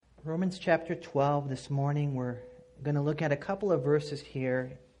Romans chapter 12 this morning. We're going to look at a couple of verses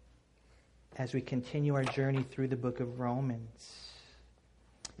here as we continue our journey through the book of Romans.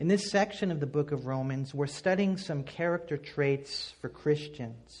 In this section of the book of Romans, we're studying some character traits for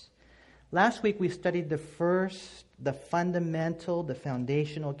Christians. Last week we studied the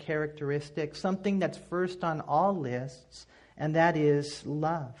foundational characteristic, something that's first on all lists, and that is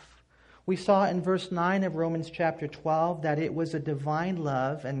love. We saw in verse 9 of Romans chapter 12 that it was a divine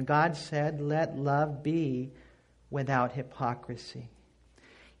love, and God said, "Let love be without hypocrisy."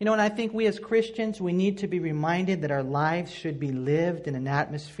 You know, and I think we as Christians, we need to be reminded that our lives should be lived in an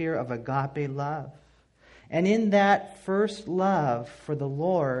atmosphere of agape love. And in that first love for the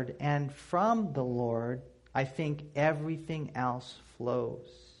Lord and from the Lord, I think everything else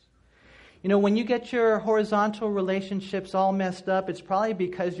flows. You know, when you get your horizontal relationships all messed up, it's probably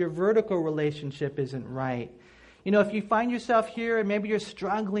because your vertical relationship isn't right. You know, if you find yourself here and maybe you're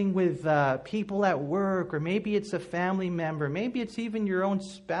struggling with people at work, or maybe it's a family member, maybe it's even your own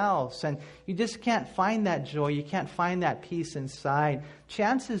spouse, and you just can't find that joy, you can't find that peace inside,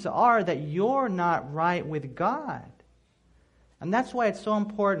 chances are that you're not right with God. And that's why it's so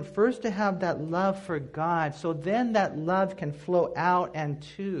important first to have that love for God, so then that love can flow out and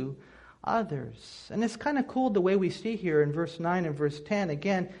to others. And it's kind of cool the way we see here in verse 9 and verse 10.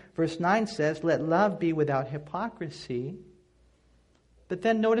 Again, verse 9 says, "Let love be without hypocrisy." But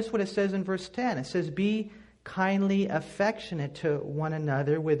then notice what it says in verse 10. It says, "Be kindly affectionate to one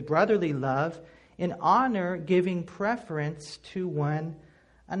another with brotherly love, in honor giving preference to one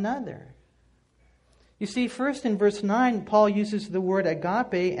another." You see, first in verse 9, Paul uses the word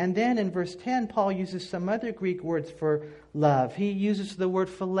agape, and then in verse 10, Paul uses some other Greek words for love. He uses the word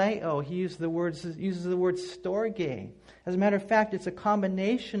phileo. He uses the word storge. As a matter of fact, it's a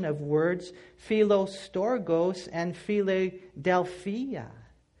combination of words, philostorgos and philadelphia.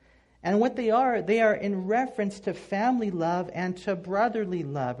 And what they are in reference to family love and to brotherly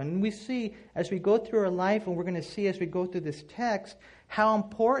love. And we see as we go through our life, and we're going to see as we go through this text, how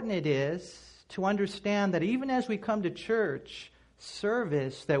important it is to understand that even as we come to church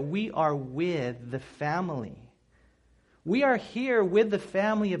service, that we are with the family. We are here with the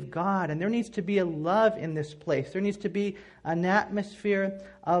family of God, and there needs to be a love in this place. There needs to be an atmosphere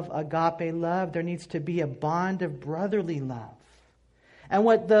of agape love. There needs to be a bond of brotherly love. And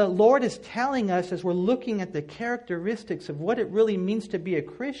what the Lord is telling us as we're looking at the characteristics of what it really means to be a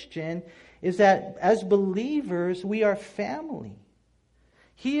Christian is that as believers, we are family.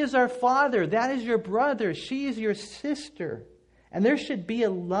 He is our father. That is your brother. She is your sister. And there should be a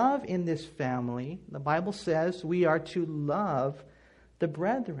love in this family. The Bible says we are to love the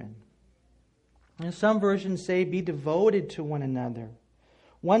brethren. And some versions say be devoted to one another.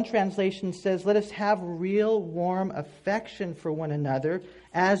 One translation says, let us have real warm affection for one another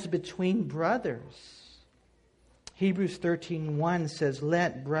as between brothers. Hebrews 13:1 says,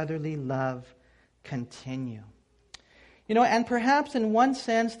 let brotherly love continue. You know, and perhaps in one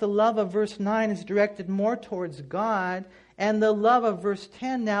sense, the love of verse 9 is directed more towards God, and the love of verse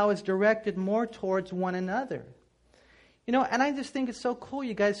 10 now is directed more towards one another. You know, and I just think it's so cool,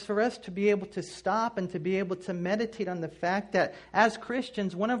 you guys, for us to be able to stop and to be able to meditate on the fact that as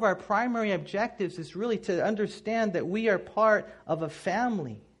Christians, one of our primary objectives is really to understand that we are part of a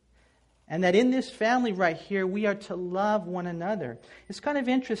family. And that in this family right here, we are to love one another. It's kind of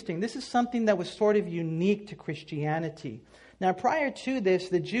interesting. This is something that was sort of unique to Christianity. Now, prior to this,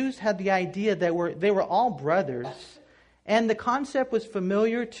 the Jews had the idea that they were all brothers. And the concept was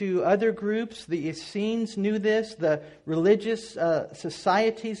familiar to other groups. The Essenes knew this. The religious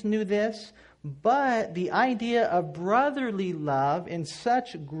societies knew this. But the idea of brotherly love in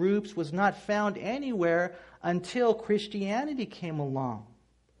such groups was not found anywhere until Christianity came along.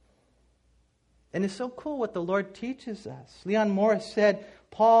 And it's so cool what the Lord teaches us. Leon Morris said,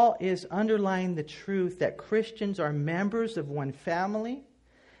 Paul is underlying the truth that Christians are members of one family,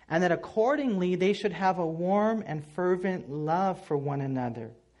 and that accordingly they should have a warm and fervent love for one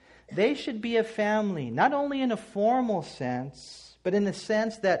another. They should be a family, not only in a formal sense, but in the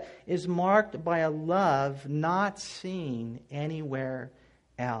sense that is marked by a love not seen anywhere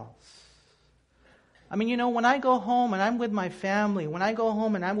else. I mean, you know, when I go home and I'm with my family, when I go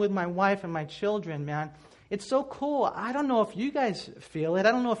home and I'm with my wife and my children, man, it's so cool. I don't know if you guys feel it.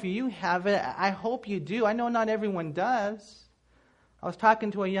 I don't know if you have it. I hope you do. I know not everyone does. I was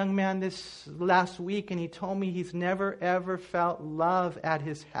talking to a young man this last week, and he told me he's never, ever felt love at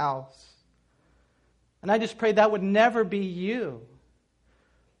his house. And I just pray that would never be you.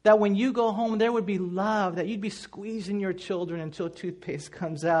 That when you go home, there would be love, that you'd be squeezing your children until toothpaste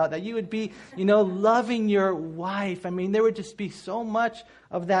comes out, that you would be, loving your wife. I mean, there would just be so much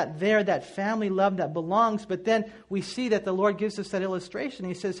of that there, that family love that belongs. But then we see that the Lord gives us that illustration.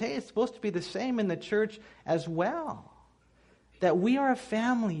 He says, hey, it's supposed to be the same in the church as well. That we are a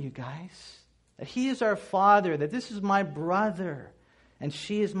family, you guys. That He is our Father, that this is my brother, and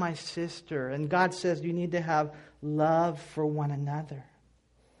she is my sister. And God says you need to have love for one another.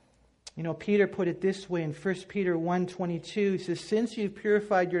 Peter put it this way in 1 Peter 1:22. He says, since you've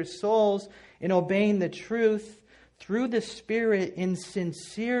purified your souls in obeying the truth through the Spirit in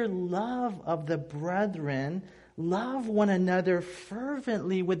sincere love of the brethren, love one another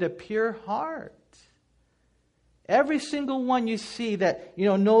fervently with a pure heart. Every single one you see that,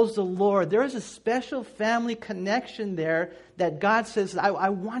 knows the Lord, there is a special family connection there that God says, I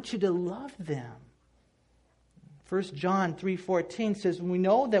want you to love them. 1 John 3:14 says, we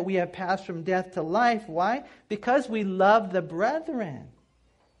know that we have passed from death to life. Why? Because we love the brethren.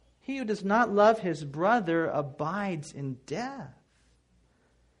 He who does not love his brother abides in death.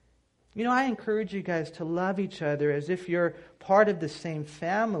 I encourage you guys to love each other as if you're part of the same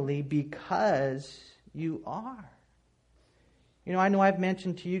family, because you are. I know I've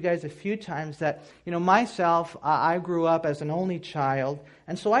mentioned to you guys a few times that, myself, I grew up as an only child,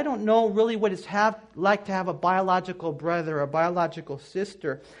 and so I don't know really what it's like to have a biological brother or a biological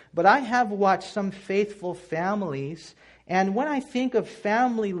sister, but I have watched some faithful families, and when I think of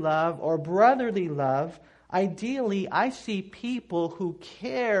family love or brotherly love, ideally I see people who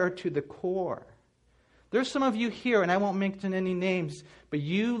care to the core. There's some of you here, and I won't mention any names, but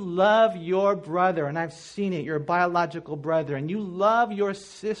you love your brother, and I've seen it, your biological brother, and you love your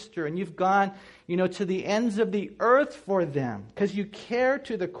sister, and you've gone, to the ends of the earth for them, because you care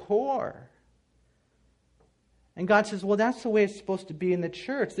to the core. And God says, well, that's the way it's supposed to be in the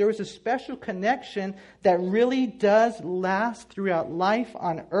church. There is a special connection that really does last throughout life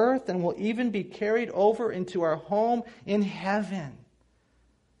on earth and will even be carried over into our home in heaven.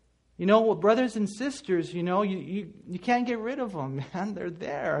 Brothers and sisters, you can't get rid of them, man. They're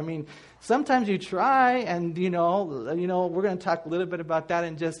there. I mean, sometimes you try, and, we're going to talk a little bit about that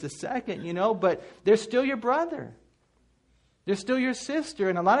in just a second, but they're still your brother. They're still your sister.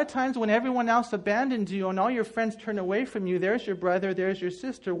 And a lot of times when everyone else abandons you and all your friends turn away from you, there's your brother, there's your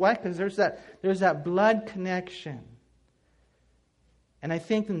sister. Why? Because there's that blood connection. And I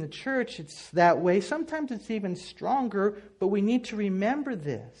think in the church it's that way. Sometimes it's even stronger, but we need to remember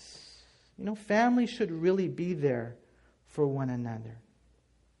this. Family should really be there for one another.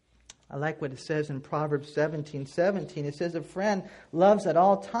 I like what it says in Proverbs 17:17. It says, a friend loves at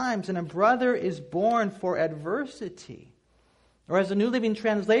all times, and a brother is born for adversity. Or as the New Living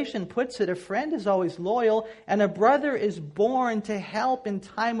Translation puts it, a friend is always loyal, and a brother is born to help in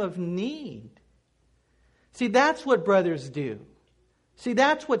time of need. See, that's what brothers do. See,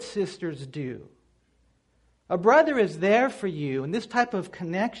 that's what sisters do. A brother is there for you, and this type of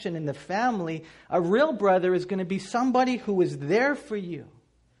connection in the family, a real brother is going to be somebody who is there for you.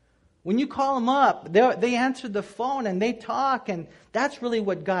 When you call them up, they answer the phone and they talk, and that's really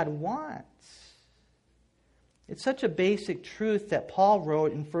what God wants. It's such a basic truth that Paul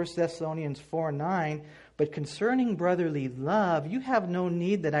wrote in 1 Thessalonians 4:9, but concerning brotherly love, you have no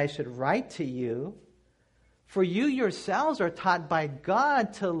need that I should write to you, for you yourselves are taught by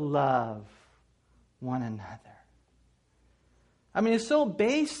God to love one another. I mean, it's so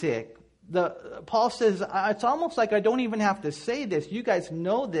basic. Paul says, it's almost like I don't even have to say this. You guys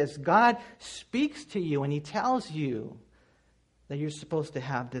know this. God speaks to you and He tells you that you're supposed to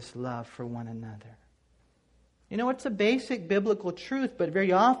have this love for one another. It's a basic biblical truth, but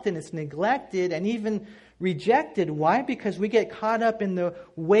very often it's neglected and even rejected. Why? Because we get caught up in the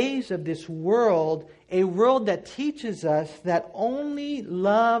ways of this world, a world that teaches us that only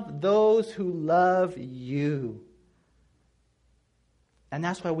love those who love you. And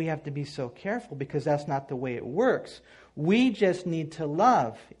that's why we have to be so careful, because that's not the way it works. We just need to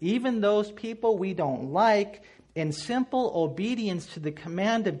love, even those people we don't like, in simple obedience to the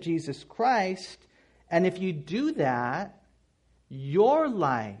command of Jesus Christ. And if you do that, your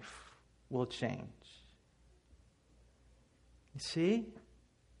life will change. You see?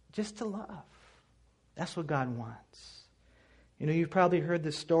 Just to love. That's what God wants. You've probably heard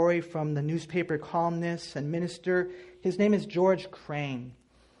the story from the newspaper columnist and minister. His name is George Crane.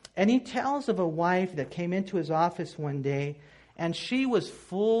 And he tells of a wife that came into his office one day, and she was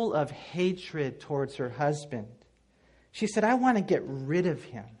full of hatred towards her husband. She said, I want to get rid of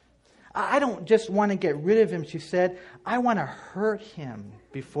him. I don't just want to get rid of him, she said. I want to hurt him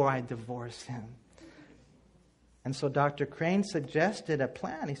before I divorce him. And so Dr. Crane suggested a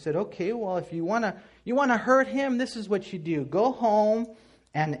plan. He said, okay, well, if you want to hurt him, this is what you do. Go home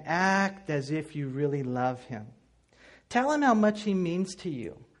and act as if you really love him. Tell him how much he means to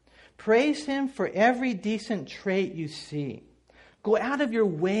you. Praise him for every decent trait you see. Go out of your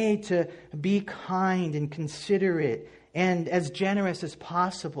way to be kind and considerate and as generous as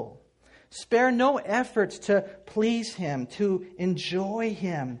possible. Spare no efforts to please him, to enjoy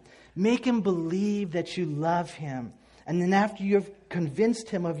him. Make him believe that you love him. And then after you've convinced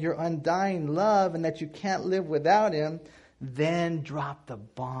him of your undying love and that you can't live without him, then drop the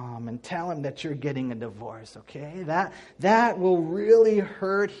bomb and tell him that you're getting a divorce, okay? That will really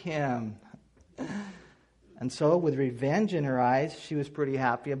hurt him. And so with revenge in her eyes, she was pretty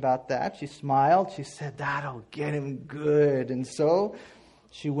happy about that. She smiled. She said, that'll get him good. And so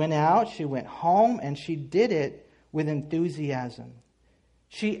she went out, she went home, and she did it with enthusiasm.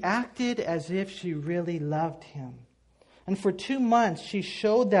 She acted as if she really loved him. And for 2 months, she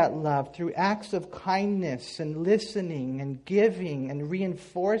showed that love through acts of kindness and listening and giving and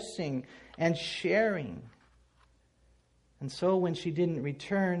reinforcing and sharing. And so when she didn't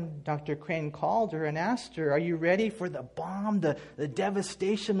return, Dr. Crane called her and asked her, are you ready for the bomb, the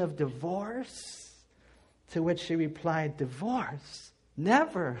devastation of divorce? To which she replied, divorce?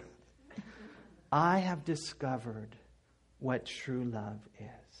 Never. I have discovered what true love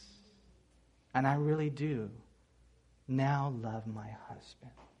is. And I really do now love my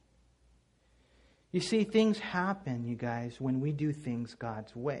husband. You see, things happen, you guys, when we do things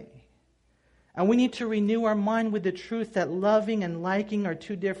God's way. And we need to renew our mind with the truth that loving and liking are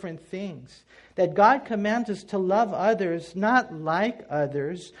two different things. That God commands us to love others, not like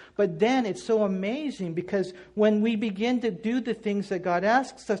others. But then it's so amazing because when we begin to do the things that God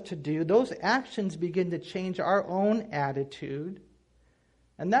asks us to do, those actions begin to change our own attitude.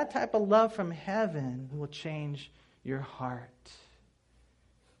 And that type of love from heaven will change your heart.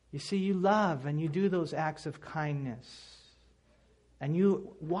 You see, you love and you do those acts of kindness. And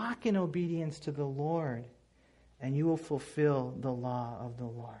you walk in obedience to the Lord, and you will fulfill the law of the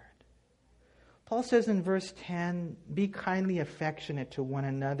Lord. Paul says in verse 10, be kindly affectionate to one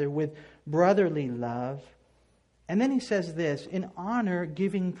another with brotherly love. And then he says this, in honor,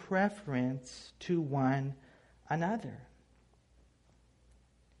 giving preference to one another.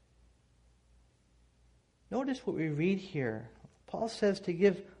 Notice what we read here. Paul says to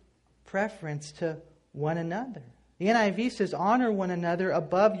give preference to one another. The NIV says, honor one another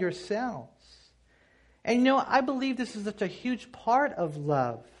above yourselves. And I believe this is such a huge part of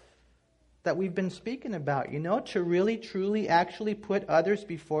love that we've been speaking about, to really, truly, actually put others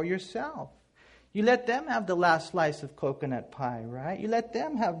before yourself. You let them have the last slice of coconut pie, right? You let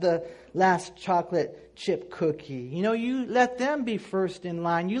them have the last chocolate chip cookie. You let them be first in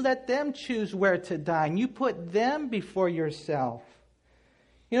line. You let them choose where to dine. You put them before yourself.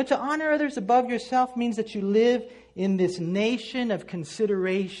 To honor others above yourself means that you live in this nation of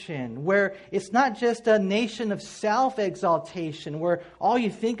consideration, where it's not just a nation of self-exaltation, where all you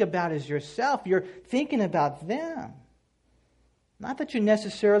think about is yourself. You're thinking about them. Not that you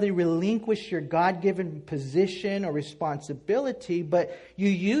necessarily relinquish your God-given position or responsibility, but you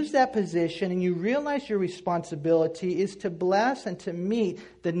use that position and you realize your responsibility is to bless and to meet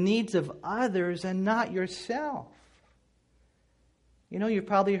the needs of others and not yourself. You've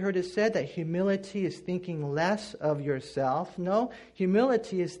probably heard it said that humility is thinking less of yourself. No,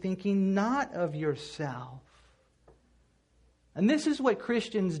 humility is thinking not of yourself. And this is what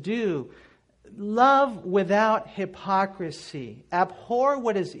Christians do. Love without hypocrisy. Abhor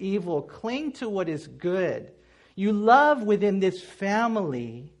what is evil. Cling to what is good. You love within this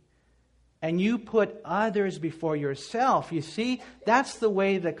family, and you put others before yourself. You see, that's the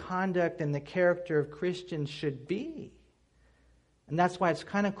way the conduct and the character of Christians should be. And that's why it's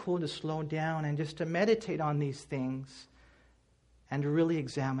kind of cool to slow down and just to meditate on these things and to really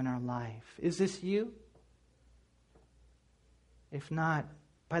examine our life. Is this you? If not,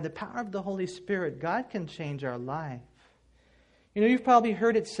 by the power of the Holy Spirit, God can change our life. You've probably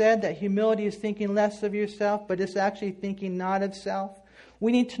heard it said that humility is thinking less of yourself, but it's actually thinking not of self.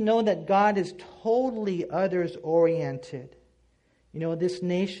 We need to know that God is totally others-oriented. This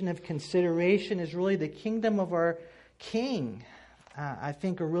nation of consideration is really the kingdom of our King. I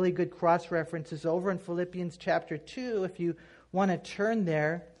think a really good cross-reference is over in Philippians chapter 2, if you want to turn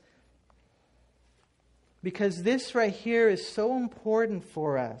there. Because this right here is so important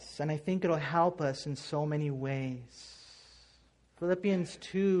for us, and I think it'll help us in so many ways. Philippians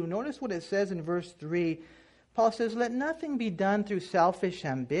 2, notice what it says in verse 3. Paul says, let nothing be done through selfish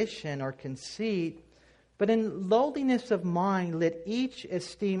ambition or conceit, But in lowliness of mind, let each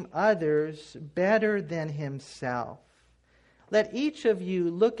esteem others better than himself. Let each of you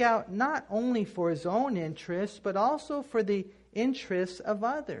look out not only for his own interests, but also for the interests of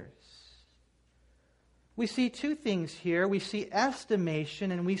others. We see two things here. We see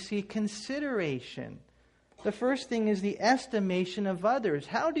estimation and we see consideration. The first thing is the estimation of others.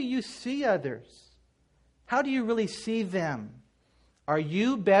 How do you see others? How do you really see them? Are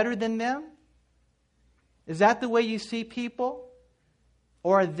you better than them? Is that the way you see people?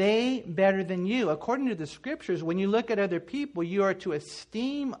 Or are they better than you? According to the Scriptures, when you look at other people, you are to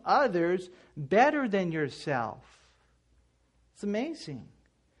esteem others better than yourself. It's amazing.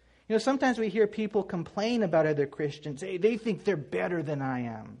 You know, sometimes we hear people complain about other Christians. Hey, they think they're better than I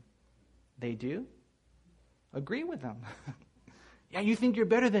am. They do. Agree with them. Yeah, you think you're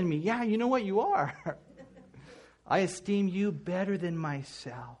better than me. Yeah, you know what? You are. I esteem you better than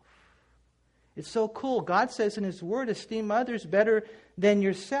myself. It's so cool. God says in His Word, esteem others better than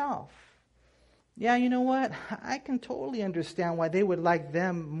yourself. Yeah, you know what? I can totally understand why they would like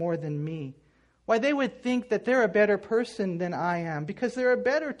them more than me. Why they would think that they're a better person than I am. Because they're a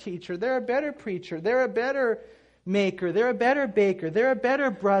better teacher. They're a better preacher. They're a better maker. They're a better baker. They're a better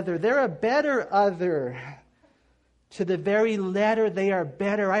brother. They're a better other. To the very letter, they are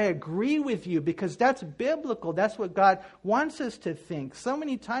better. I agree with you because that's biblical. That's what God wants us to think. So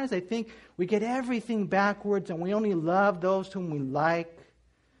many times I think we get everything backwards and we only love those whom we like.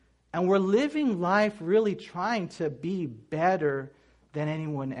 And we're living life really trying to be better than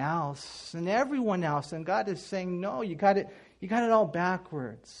anyone else and everyone else. And God is saying, no, you got it all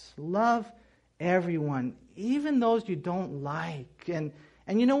backwards. Love everyone, even those you don't like.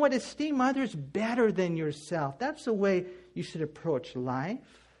 And you know what? Esteem others better than yourself. That's the way you should approach life.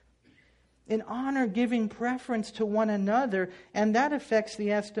 In honor, giving preference to one another, and that affects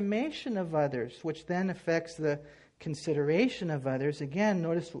the estimation of others, which then affects the consideration of others. Again,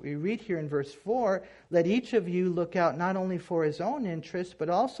 notice what we read here in verse 4. Let each of you look out not only for his own interests, but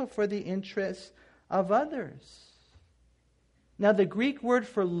also for the interests of others. Now, the Greek word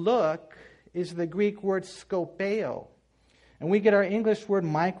for look is the Greek word skopeo. And we get our English word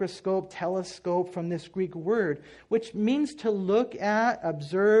microscope, telescope from this Greek word, which means to look at,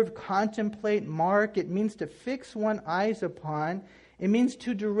 observe, contemplate, mark. It means to fix one's eyes upon. It means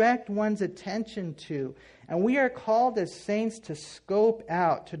to direct one's attention to. And we are called as saints to scope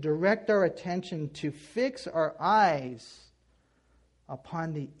out, to direct our attention, to fix our eyes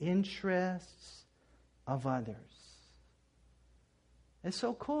upon the interests of others. It's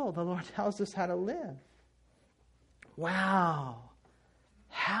so cool. The Lord tells us how to live. Wow.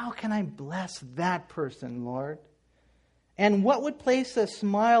 How can I bless that person, Lord? And what would place a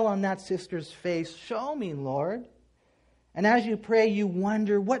smile on that sister's face? Show me, Lord. And as you pray, you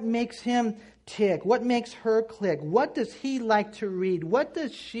wonder, what makes him tick? What makes her click? What does he like to read? What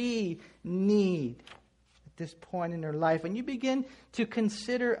does she need at this point in her life? And you begin to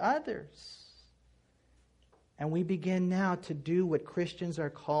consider others. And we begin now to do what Christians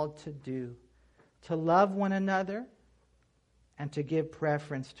are called to do. To love one another and to give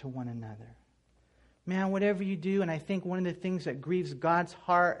preference to one another. Man, whatever you do, and I think one of the things that grieves God's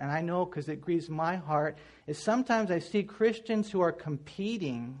heart, and I know because it grieves my heart, is sometimes I see Christians who are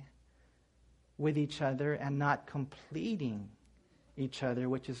competing with each other and not completing each other,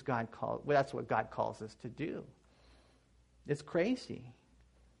 which is that's what God calls us to do. It's crazy.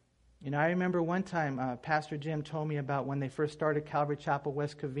 You know, I remember one time Pastor Jim told me about when they first started Calvary Chapel,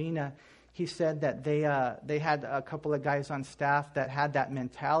 West Covina. He said that they had a couple of guys on staff that had that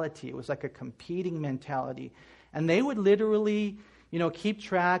mentality. It was like a competing mentality. And they would literally, keep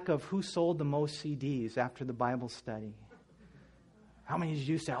track of who sold the most CDs after the Bible study. How many did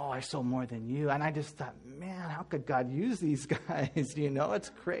you say, I sold more than you? And I just thought, man, how could God use these guys?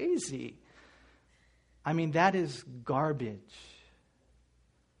 It's crazy. I mean, that is garbage.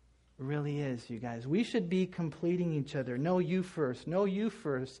 It really is, you guys. We should be completing each other. No, you first. No, you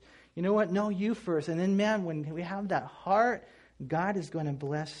first. You know what? No, you first. And then, man, when we have that heart, God is going to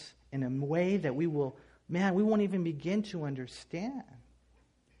bless in a way that we won't even begin to understand.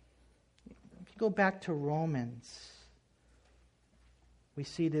 If you go back to Romans, we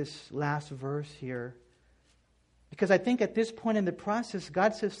see this last verse here. Because I think at this point in the process,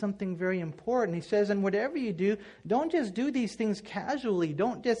 God says something very important. He says, and whatever you do, don't just do these things casually.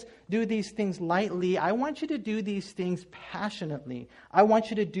 Don't just do these things lightly. I want you to do these things passionately. I want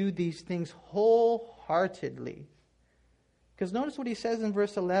you to do these things wholeheartedly. Because notice what he says in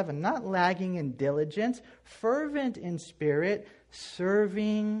verse 11. Not lagging in diligence, fervent in spirit,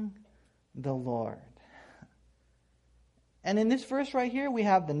 serving the Lord. And in this verse right here, we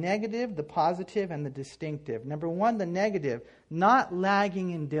have the negative, the positive, and the distinctive. Number one, the negative, not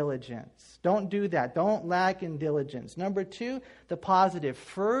lagging in diligence. Don't do that. Don't lag in diligence. Number two, the positive,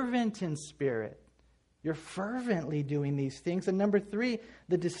 fervent in spirit. You're fervently doing these things. And number three,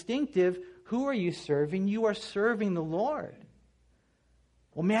 the distinctive, who are you serving? You are serving the Lord.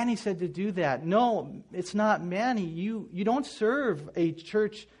 Well, Manny said to do that. No, it's not Manny. You don't serve a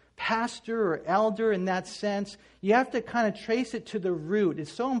church pastor or elder in that sense. You have to kind of trace it to the root.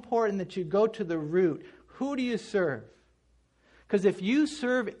 It's so important that you go to the root. Who do you serve? Because if you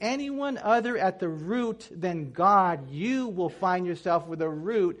serve anyone other at the root than God, you will find yourself with a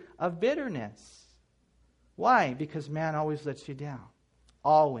root of bitterness. Why? Because man always lets you down.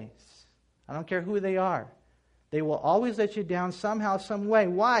 Always. I don't care who they are. They will always let you down somehow, some way.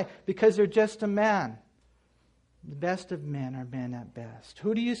 Why? Because they're just a man. The best of men are men at best.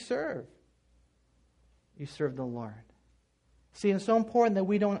 Who do you serve? You serve the Lord. See, it's so important that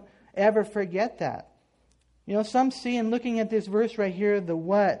we don't ever forget that. You know, some see in looking at this verse right here, the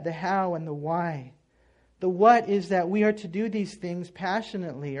what, the how, and the why. The what is that we are to do these things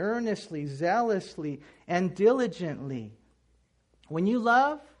passionately, earnestly, zealously, and diligently. When you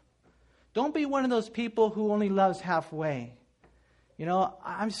love, don't be one of those people who only loves halfway. You know,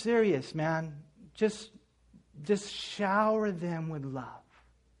 I'm serious, man. Just shower them with love.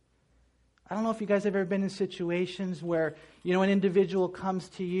 I don't know if you guys have ever been in situations where, you know, an individual comes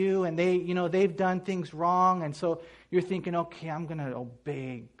to you and they've done things wrong, and so you're thinking, okay, I'm going to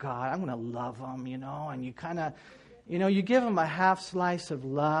obey God. I'm going to love them, you know, and you kind of, you know, you give them a half slice of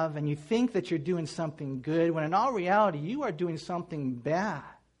love and you think that you're doing something good, when in all reality, you are doing something bad.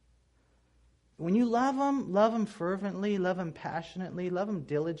 When you love them fervently, love them passionately, love them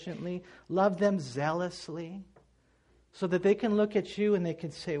diligently, love them zealously, so that they can look at you and they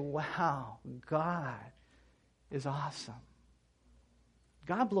can say, wow, God is awesome.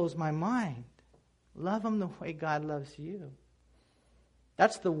 God blows my mind. Love them the way God loves you.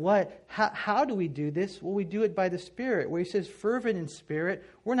 That's the what. How do we do this? Well, we do it by the Spirit. Where he says fervent in spirit,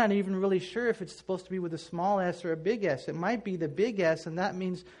 we're not even really sure if it's supposed to be with a small s or a big S. It might be the big S, and that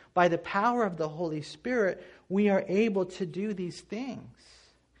means by the power of the Holy Spirit, we are able to do these things.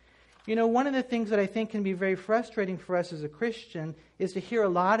 You know, one of the things that I think can be very frustrating for us as a Christian is to hear a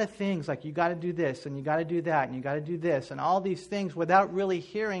lot of things like you got to do this and you got to do that and you got to do this and all these things without really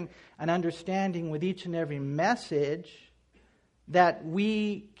hearing and understanding with each and every message that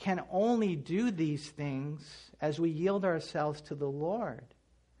we can only do these things as we yield ourselves to the Lord.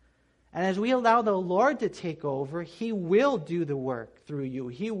 And as we allow the Lord to take over, He will do the work through you.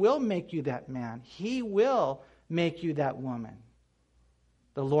 He will make you that man. He will make you that woman.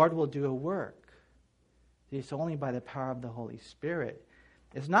 The Lord will do a work. It's only by the power of the Holy Spirit.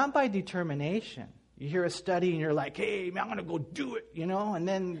 It's not by determination. You hear a study and you're like, hey, man, I'm going to go do it, you know? And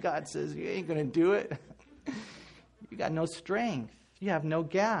then God says, you ain't going to do it. You got no strength. You have no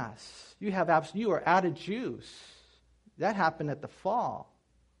gas. You are out of juice. That happened at the fall.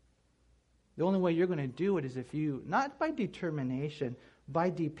 The only way you're going to do it is if you, not by determination, by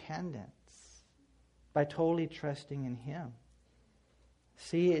dependence, by totally trusting in Him.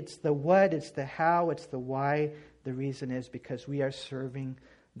 See, it's the what, it's the how, it's the why. The reason is because we are serving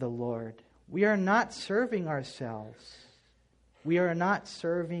the Lord. We are not serving ourselves. We are not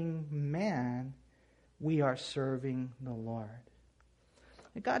serving man. We are serving the Lord.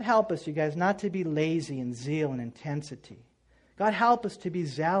 God help us, you guys, not to be lazy in zeal and intensity. God help us to be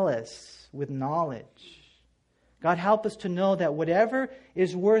zealous with knowledge. God help us to know that whatever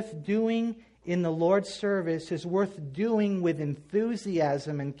is worth doing in the Lord's service is worth doing with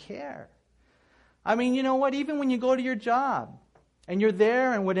enthusiasm and care. I mean, you know what? Even when you go to your job and you're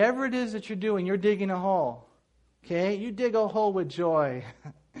there and whatever it is that you're doing, you're digging a hole. Okay? You dig a hole with joy.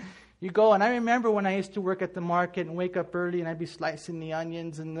 You go, and I remember when I used to work at the market and wake up early and I'd be slicing the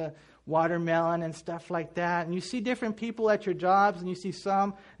onions and the watermelon and stuff like that. And you see different people at your jobs and you see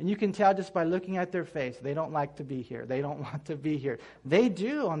some, and you can tell just by looking at their face, they don't like to be here. They don't want to be here. They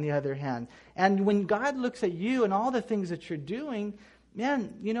do, on the other hand. And when God looks at you and all the things that you're doing,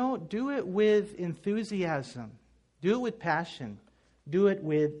 man, you know, do it with enthusiasm. Do it with passion. Do it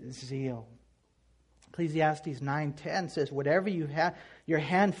with zeal. Ecclesiastes 9:10 says, whatever you have, your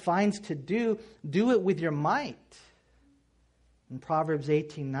hand finds to do, do it with your might. And Proverbs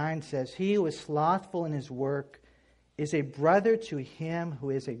 18:9 says, he who is slothful in his work is a brother to him who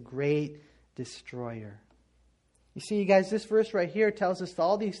is a great destroyer. You see, you guys, this verse right here tells us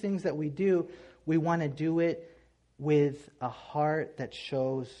all these things that we do, we want to do it with a heart that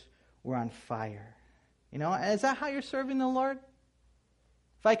shows we're on fire. You know, is that how you're serving the Lord?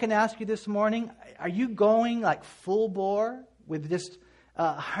 If I can ask you this morning, are you going like full bore with just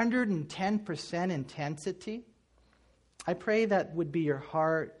 110% intensity? I pray that would be your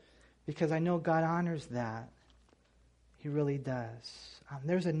heart, because I know God honors that. He really does.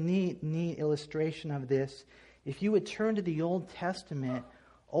 There's a neat illustration of this. If you would turn to the Old Testament,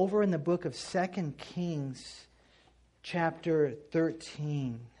 over in the book of 2 Kings, chapter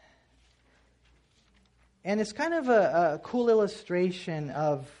 13. And it's kind of a cool illustration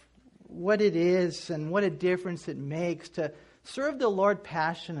of what it is and what a difference it makes to serve the Lord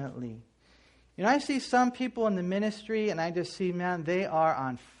passionately. You know, I see some people in the ministry and I just see, man, they are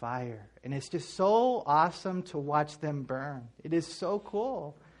on fire. And it's just so awesome to watch them burn. It is so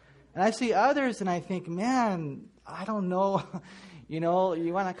cool. And I see others and I think, man, I don't know. You know,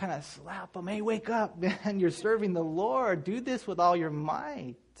 you want to kind of slap them. Hey, wake up, man. You're serving the Lord. Do this with all your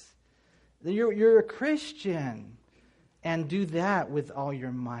might. You're a Christian, and do that with all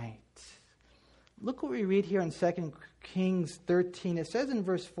your might. Look what we read here in 2 Kings 13. It says in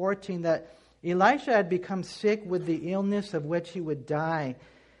verse 14 that Elisha had become sick with the illness of which he would die.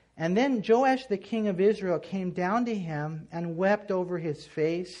 And then Joash the king of Israel came down to him and wept over his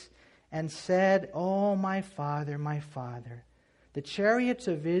face and said, "Oh, my father, the chariots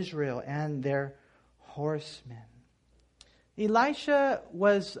of Israel and their horsemen." Elisha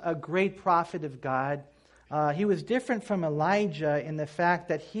was a great prophet of God. He was different from Elijah in the fact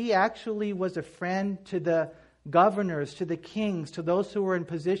that he actually was a friend to the governors, to the kings, to those who were in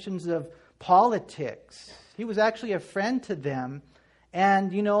positions of politics. He was actually a friend to them.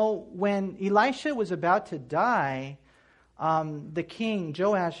 And, you know, when Elisha was about to die, the king,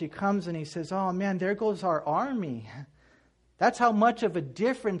 Joash, he comes and he says, "Oh, man, there goes our army." That's how much of a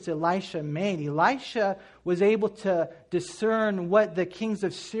difference Elisha made. Elisha was able to discern what the kings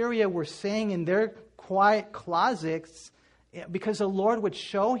of Syria were saying in their quiet closets because the Lord would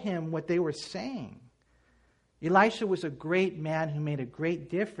show him what they were saying. Elisha was a great man who made a great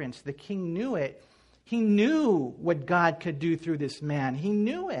difference. The king knew it. He knew what God could do through this man. He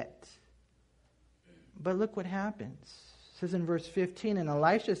knew it. But look what happens. It says in verse 15, "And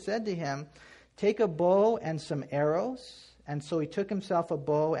Elisha said to him, 'Take a bow and some arrows.' And so he took himself a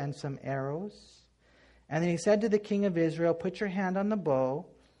bow and some arrows. And then he said to the king of Israel, 'Put your hand on the bow.'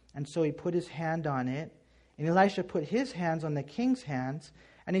 And so he put his hand on it. And Elisha put his hands on the king's hands.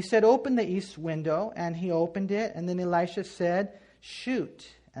 And he said, 'Open the east window.' And he opened it. And then Elisha said,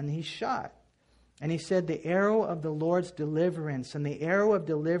 'Shoot.' And he shot. And he said, 'The arrow of the Lord's deliverance, and the arrow of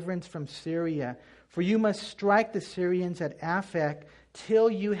deliverance from Syria. For you must strike the Syrians at Aphek till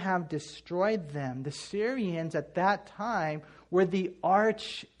you have destroyed them.'" The Syrians at that time were the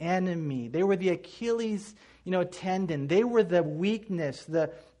arch enemy. They were the Achilles, tendon. They were the weakness,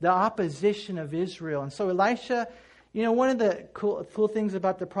 the opposition of Israel. And so Elisha, one of the cool things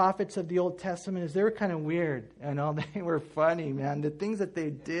about the prophets of the Old Testament is they were kind of weird. They were funny, man. The things that they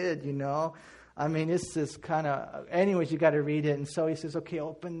did, I mean, it's just kind of, anyways, you got to read it. And so he says, okay,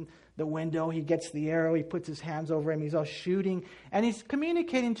 open the window. He gets the arrow. He puts his hands over him. He's all shooting. And he's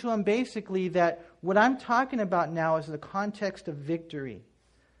communicating to him basically that what I'm talking about now is the context of victory.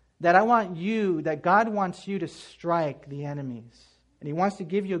 That that God wants you to strike the enemies. And He wants to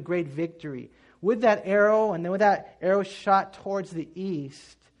give you a great victory. With that arrow, and then with that arrow shot towards the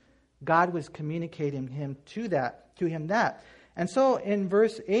east, God was communicating to him that. And so in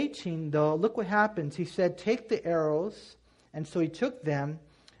verse 18, though, look what happens. He said, "Take the arrows." And so he took them.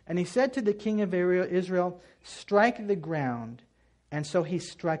 And he said to the king of Israel, "Strike the ground." And so he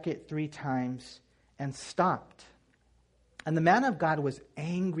struck it 3 times and stopped. And the man of God was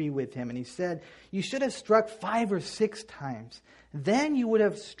angry with him. And he said, "You should have struck 5 or 6 times. Then you would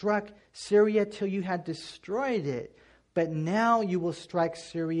have struck Syria till you had destroyed it. But now you will strike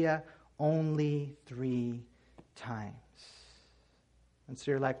Syria only 3 times. And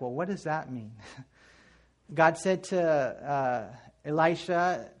so you're like, well, what does that mean? God said to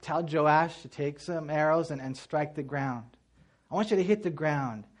Elisha, "Tell Joash to take some arrows and strike the ground. I want you to hit the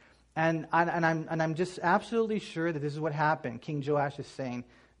ground." And I'm just absolutely sure that this is what happened. King Joash is saying,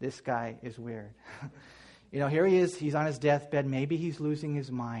 this guy is weird. Here he is. He's on his deathbed. Maybe he's losing his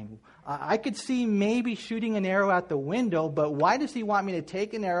mind. I could see maybe shooting an arrow out the window, but why does he want me to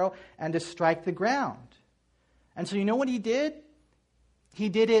take an arrow and to strike the ground? And so you know what he did? He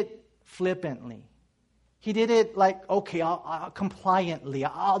did it flippantly. He did it like, okay, I'll compliantly,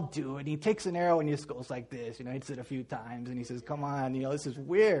 I'll do it. He takes an arrow and he just goes like this. He hits it a few times and he says, come on, this is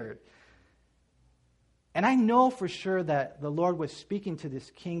weird. And I know for sure that the Lord was speaking to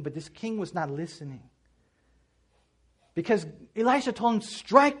this king, but this king was not listening. Because Elisha told him,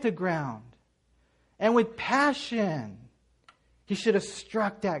 strike the ground. And with passion, He should have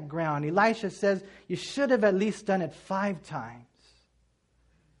struck that ground. Elisha says, you should have at least done it 5 times.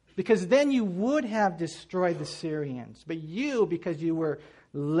 Because then you would have destroyed the Syrians. But you, because you were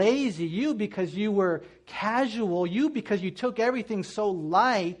lazy, you because you were casual, you because you took everything so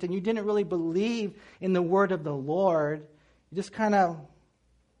light and you didn't really believe in the word of the Lord, you just kind of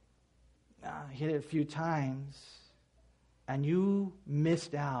hit it a few times and you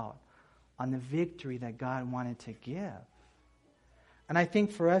missed out on the victory that God wanted to give. And I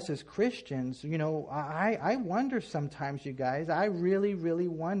think for us as Christians, I wonder sometimes, you guys, I really, really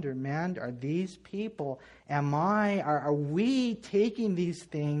wonder, man, are these people, are we taking these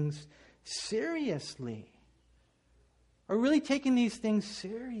things seriously? Are we really taking these things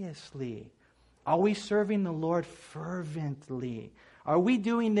seriously? Are we serving the Lord fervently? Are we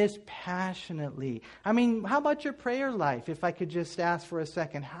doing this passionately? I mean, how about your prayer life? If I could just ask for a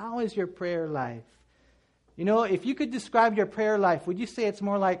second, how is your prayer life? If you could describe your prayer life, would you say it's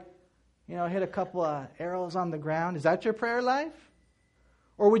more like, hit a couple of arrows on the ground? Is that your prayer life?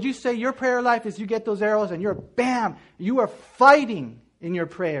 Or would you say your prayer life is you get those arrows and you are fighting in your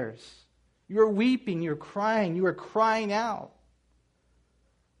prayers. You're weeping, you're crying, you are crying out.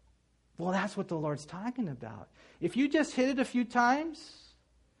 Well, that's what the Lord's talking about. If you just hit it a few times,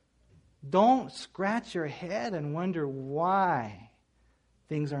 don't scratch your head and wonder why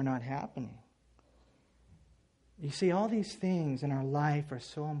things are not happening. You see, all these things in our life are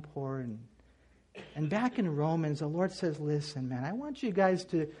so important. And back in Romans, the Lord says, listen, man, I want you guys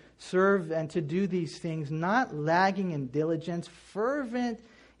to serve and to do these things, not lagging in diligence, fervent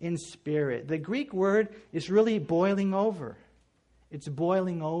in spirit. The Greek word is really boiling over. It's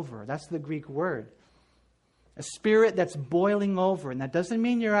boiling over. That's the Greek word. A spirit that's boiling over. And that doesn't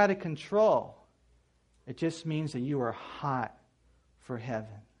mean you're out of control. It just means that you are hot for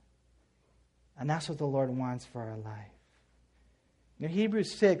heaven. And that's what the Lord wants for our life. In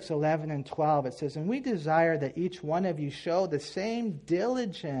Hebrews 6, 11 and 12, it says, and we desire that each one of you show the same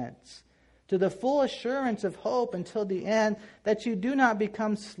diligence to the full assurance of hope until the end, that you do not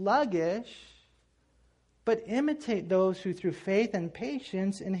become sluggish, but imitate those who through faith and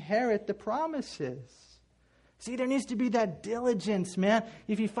patience inherit the promises. See, there needs to be that diligence, man.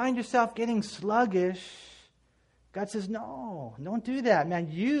 If you find yourself getting sluggish, God says, no, don't do that, man.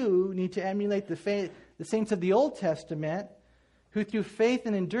 You need to emulate the saints of the Old Testament who through faith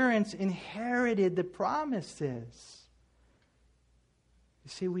and endurance inherited the promises. You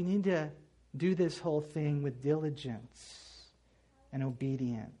see, we need to do this whole thing with diligence and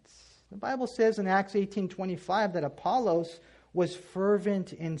obedience. The Bible says in Acts 18:25 that Apollos was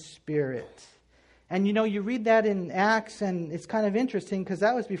fervent in spirit. And you read that in Acts, and it's kind of interesting because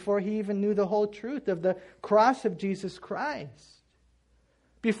that was before he even knew the whole truth of the cross of Jesus Christ.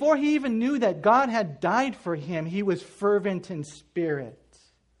 Before he even knew that God had died for him, he was fervent in spirit.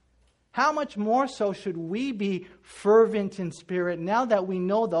 How much more so should we be fervent in spirit now that we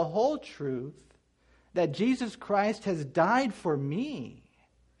know the whole truth, that Jesus Christ has died for me,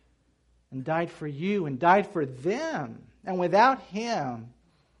 and died for you, and died for them, and without him,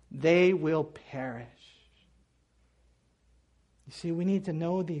 they will perish. You see, we need to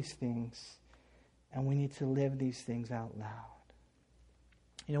know these things, and we need to live these things out loud.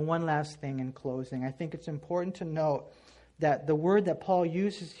 One last thing in closing. I think it's important to note that the word that Paul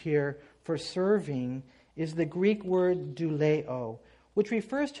uses here for serving is the Greek word douleo, which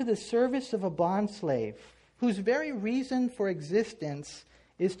refers to the service of a bondslave, whose very reason for existence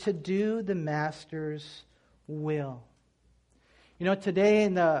is to do the master's will. Today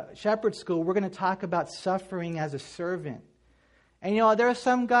in the Shepherd School, we're going to talk about suffering as a servant. And there are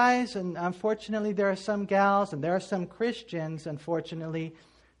some guys, and unfortunately there are some gals, and there are some Christians, unfortunately,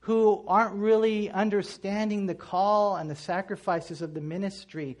 who aren't really understanding the call and the sacrifices of the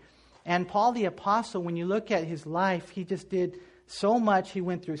ministry. And Paul the Apostle, when you look at his life, he just did so much. He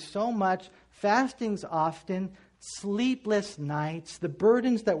went through so much. Fastings often, sleepless nights, the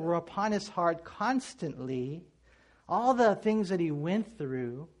burdens that were upon his heart constantly, all the things that he went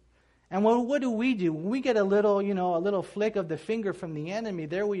through. And what do? When we get a little flick of the finger from the enemy,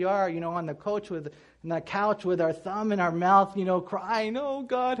 there we are, on the couch with our thumb in our mouth, crying, oh,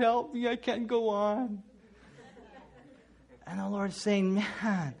 God, help me, I can't go on. And the Lord's saying,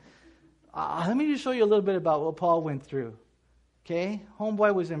 man, let me just show you a little bit about what Paul went through. Okay?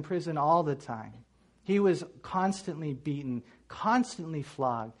 Homeboy was in prison all the time. He was constantly beaten, constantly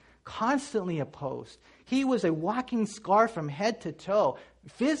flogged, constantly opposed. He was a walking scar from head to toe.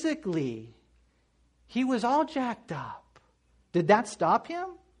 Physically, he was all jacked up. Did that stop him?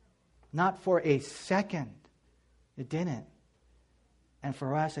 Not for a second. It didn't. And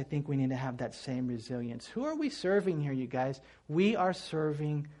for us, I think we need to have that same resilience. Who are we serving here, you guys? We are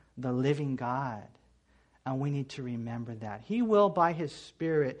serving the living God. And we need to remember that. He will, by His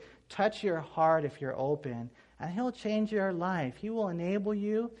Spirit, touch your heart if you're open, and He'll change your life. He will enable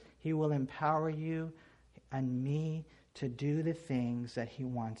you, He will empower you and me to do the things that He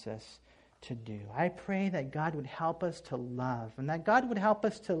wants us to do. I pray that God would help us to love, and that God would help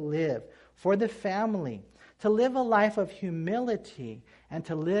us to live for the family, to live a life of humility, and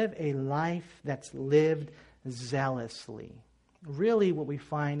to live a life that's lived zealously. Really, what we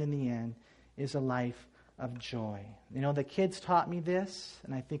find in the end is a life of joy. You know, the kids taught me this,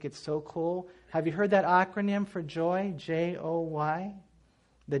 and I think it's so cool. Have you heard that acronym for joy? J-O-Y?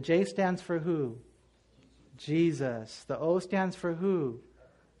 The J stands for who? Jesus. The O stands for who?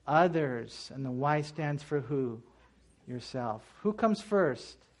 Others. And the Y stands for who? Yourself. Who comes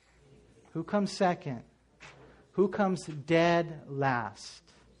first? Who comes second? Who comes dead last?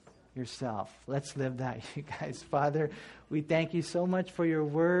 Yourself. Let's live that, you guys. Father, we thank you so much for your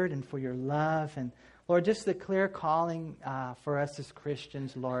word and for your love. And Lord, just the clear calling for us as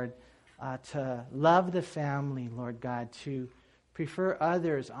Christians, Lord, to love the family, Lord God, to prefer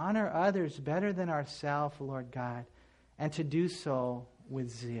others, honor others better than ourselves, Lord God, and to do so with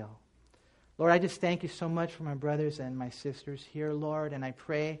zeal. Lord, I just thank you so much for my brothers and my sisters here, Lord, and I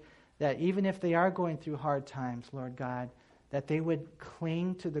pray that even if they are going through hard times, Lord God, that they would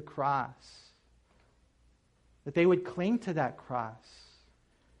cling to the cross, that they would cling to that cross.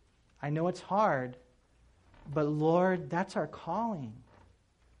 I know it's hard, but Lord, that's our calling.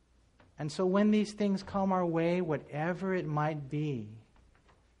 And so when these things come our way, whatever it might be,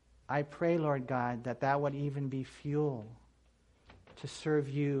 I pray, Lord God, that that would even be fuel to serve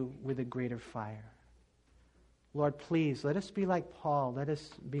you with a greater fire. Lord, please, let us be like Paul. Let us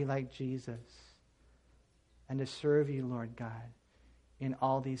be like Jesus. And to serve you, Lord God, in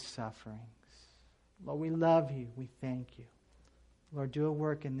all these sufferings. Lord, we love you. We thank you. Lord, do a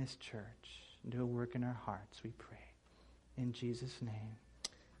work in this church. Do a work in our hearts, we pray. In Jesus' name,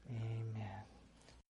 amen.